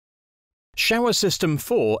Shower System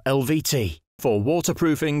 4 LVT for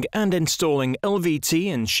waterproofing and installing LVT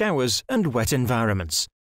in showers and wet environments.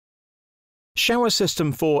 Shower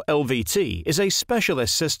System 4 LVT is a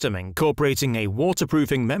specialist system incorporating a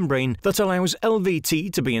waterproofing membrane that allows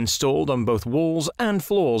LVT to be installed on both walls and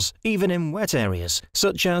floors, even in wet areas,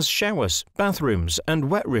 such as showers, bathrooms, and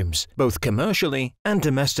wet rooms, both commercially and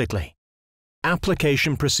domestically.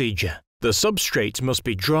 Application procedure. The substrate must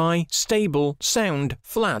be dry, stable, sound,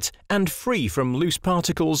 flat, and free from loose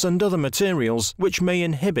particles and other materials which may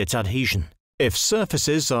inhibit adhesion. If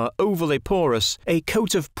surfaces are overly porous, a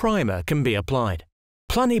coat of primer can be applied.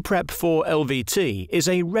 PlaniPrep 4 LVT is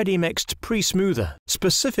a ready-mixed pre-smoother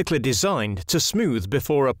specifically designed to smooth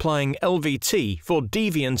before applying LVT for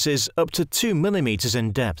deviances up to 2 mm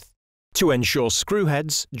in depth. To ensure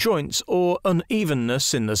screwheads, joints, or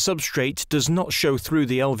unevenness in the substrate does not show through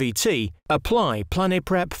the LVT, apply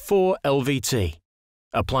PlaniPrep 4 LVT.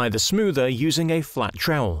 Apply the smoother using a flat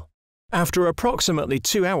trowel. After approximately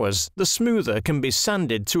 2 hours, the smoother can be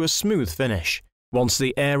sanded to a smooth finish. Once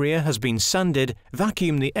the area has been sanded,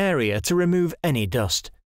 vacuum the area to remove any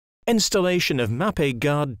dust. Installation of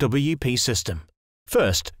MAPEGUARD WP system.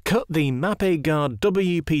 First, cut the MAPEGUARD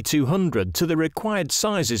WP200 to the required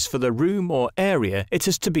sizes for the room or area it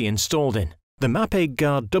is to be installed in. The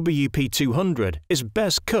MAPEGUARD WP200 is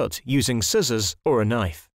best cut using scissors or a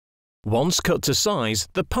knife. Once cut to size,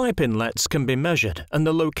 the pipe inlets can be measured and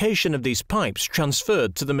the location of these pipes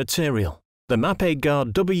transferred to the material. The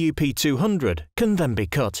MAPEGUARD WP200 can then be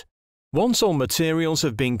cut. Once all materials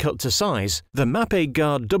have been cut to size, the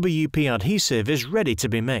MAPEGUARD WP adhesive is ready to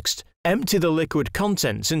be mixed. Empty the liquid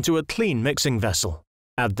contents into a clean mixing vessel.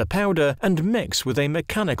 Add the powder and mix with a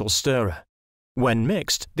mechanical stirrer. When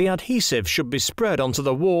mixed, the adhesive should be spread onto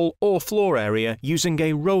the wall or floor area using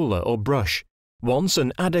a roller or brush. Once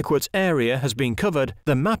an adequate area has been covered,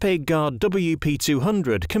 the MAPEGUARD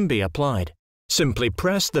WP200 can be applied. Simply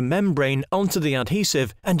press the membrane onto the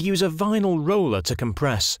adhesive and use a vinyl roller to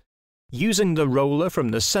compress. Using the roller from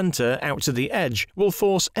the center out to the edge will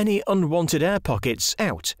force any unwanted air pockets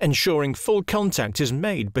out, ensuring full contact is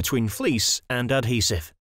made between fleece and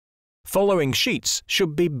adhesive. Following sheets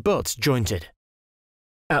should be butt jointed.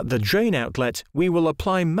 At the drain outlet, we will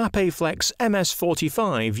apply MAPEFlex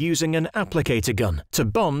MS45 using an applicator gun to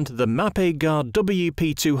bond the MAPEGUARD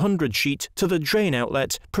WP200 sheet to the drain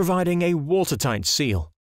outlet, providing a watertight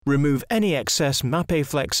seal. Remove any excess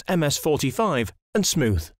MAPEFlex MS45 and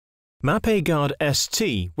smooth. MAPEGUARD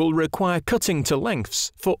ST will require cutting to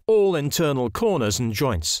lengths for all internal corners and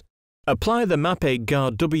joints. Apply the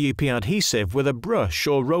MAPEGUARD WP adhesive with a brush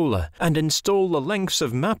or roller and install the lengths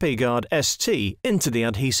of MAPEGUARD ST into the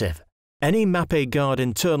adhesive. Any MAPEGUARD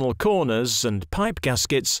internal corners and pipe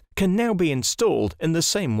gaskets can now be installed in the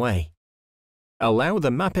same way. Allow the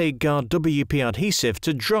MAPEGUARD WP adhesive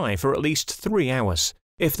to dry for at least 3 hours.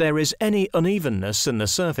 If there is any unevenness in the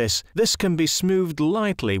surface, this can be smoothed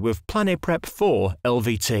lightly with PlaniPrep 4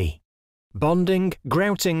 LVT. Bonding,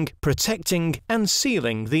 grouting, protecting, and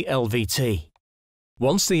sealing the LVT.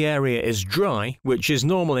 Once the area is dry, which is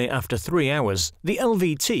normally after 3 hours, the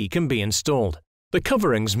LVT can be installed. The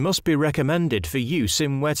coverings must be recommended for use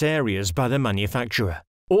in wet areas by the manufacturer.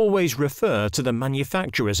 Always refer to the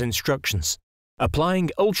manufacturer's instructions.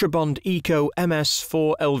 Applying ULTRABOND Eco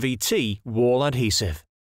MS4 LVT wall adhesive.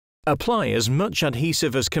 Apply as much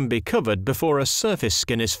adhesive as can be covered before a surface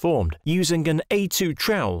skin is formed, using an A2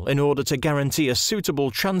 trowel in order to guarantee a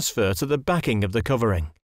suitable transfer to the backing of the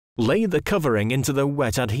covering. Lay the covering into the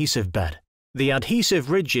wet adhesive bed. The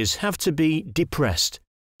adhesive ridges have to be depressed.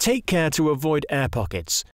 Take care to avoid air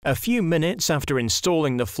pockets. A few minutes after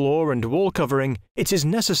installing the floor and wall covering, it is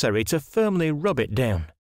necessary to firmly rub it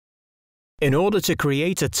down. In order to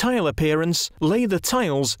create a tile appearance, lay the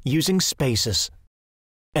tiles using spacers.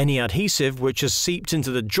 Any adhesive which has seeped into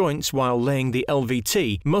the joints while laying the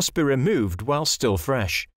LVT must be removed while still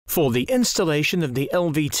fresh. For the installation of the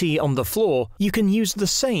LVT on the floor, you can use the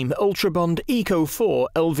same ULTRABOND Eco 4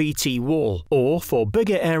 LVT wall, or for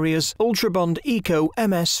bigger areas, ULTRABOND Eco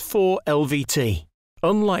MS4 LVT.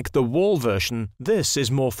 Unlike the wall version, this is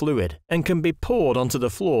more fluid and can be poured onto the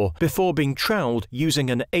floor before being troweled using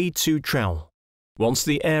an A2 trowel. Once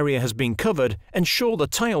the area has been covered, ensure the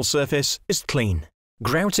tile surface is clean.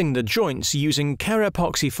 Grouting the joints using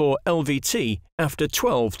KERAPOXY 4 LVT after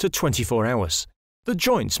 12 to 24 hours. The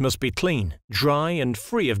joints must be clean, dry and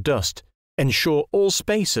free of dust. Ensure all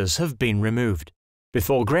spacers have been removed.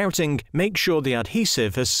 Before grouting, make sure the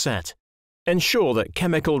adhesive has set. Ensure that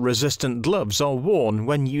chemical-resistant gloves are worn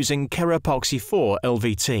when using KERAPOXY 4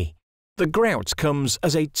 LVT. The grout comes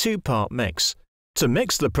as a 2-part mix. To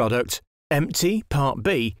mix the product, Empty Part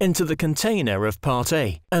B into the container of Part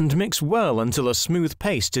A and mix well until a smooth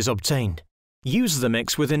paste is obtained. Use the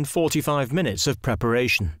mix within 45 minutes of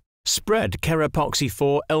preparation. Spread KERAPOXY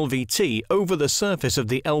 4 LVT over the surface of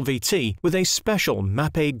the LVT with a special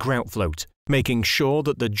Mapei grout float, making sure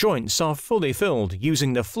that the joints are fully filled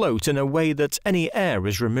using the float in a way that any air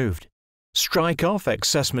is removed. Strike off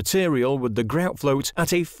excess material with the grout float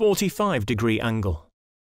at a 45-degree angle.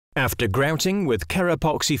 After grouting with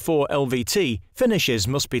KERAPOXY 4 LVT, finishes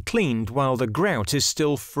must be cleaned while the grout is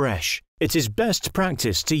still fresh. It is best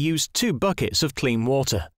practice to use 2 buckets of clean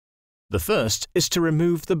water. The first is to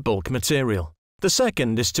remove the bulk material. The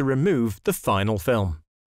second is to remove the final film.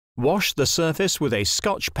 Wash the surface with a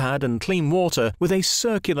Scotch pad and clean water with a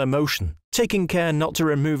circular motion, taking care not to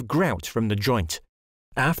remove grout from the joint.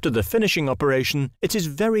 After the finishing operation, it is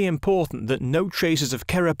very important that no traces of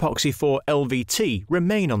KERAPOXY 4 LVT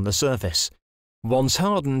remain on the surface. Once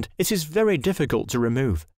hardened, it is very difficult to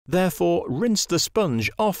remove. Therefore, rinse the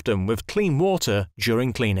sponge often with clean water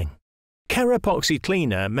during cleaning. KERAPOXY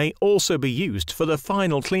cleaner may also be used for the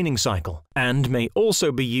final cleaning cycle and may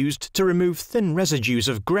also be used to remove thin residues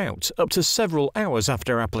of grout up to several hours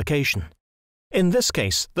after application. In this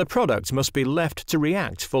case, the product must be left to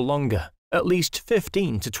react for longer, at least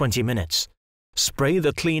 15 to 20 minutes. Spray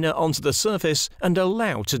the cleaner onto the surface and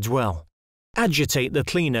allow to dwell. Agitate the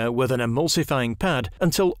cleaner with an emulsifying pad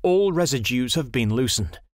until all residues have been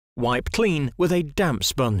loosened. Wipe clean with a damp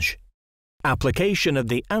sponge. Application of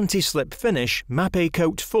the anti-slip finish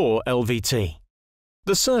MAPECOAT 4 LVT.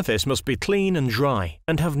 The surface must be clean and dry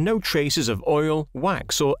and have no traces of oil,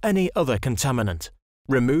 wax or any other contaminant.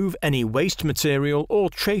 Remove any waste material or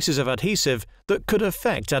traces of adhesive that could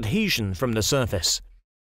affect adhesion from the surface.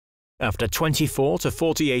 After 24 to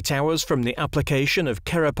 48 hours from the application of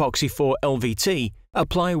KERAPOXY 4 LVT,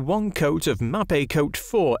 apply 1 coat of MAPECOAT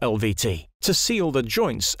 4 LVT to seal the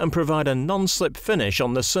joints and provide a non-slip finish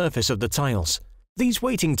on the surface of the tiles. These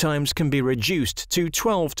waiting times can be reduced to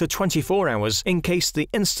 12 to 24 hours in case the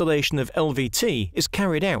installation of LVT is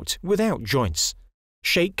carried out without joints.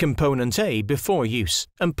 Shake component A before use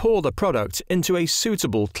and pour the product into a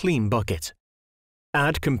suitable clean bucket.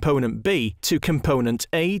 Add component B to component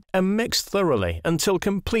A and mix thoroughly until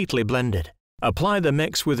completely blended. Apply the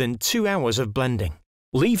mix within 2 hours of blending.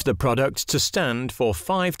 Leave the product to stand for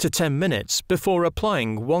 5 to 10 minutes before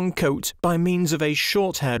applying 1 coat by means of a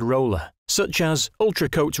short-haired roller, such as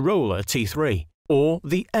ULTRACOAT Roller T3 or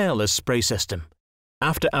the airless spray system.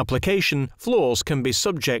 After application, floors can be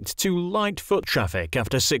subject to light foot traffic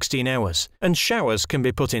after 16 hours, and showers can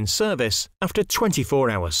be put in service after 24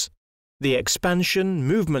 hours. The expansion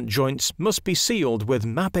movement joints must be sealed with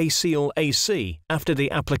Mapei Seal AC after the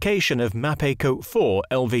application of MAPECOAT 4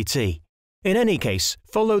 LVT. In any case,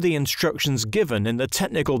 follow the instructions given in the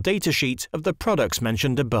technical datasheet of the products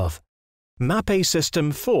mentioned above. Mapei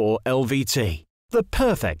System 4 LVT, the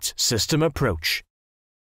perfect system approach.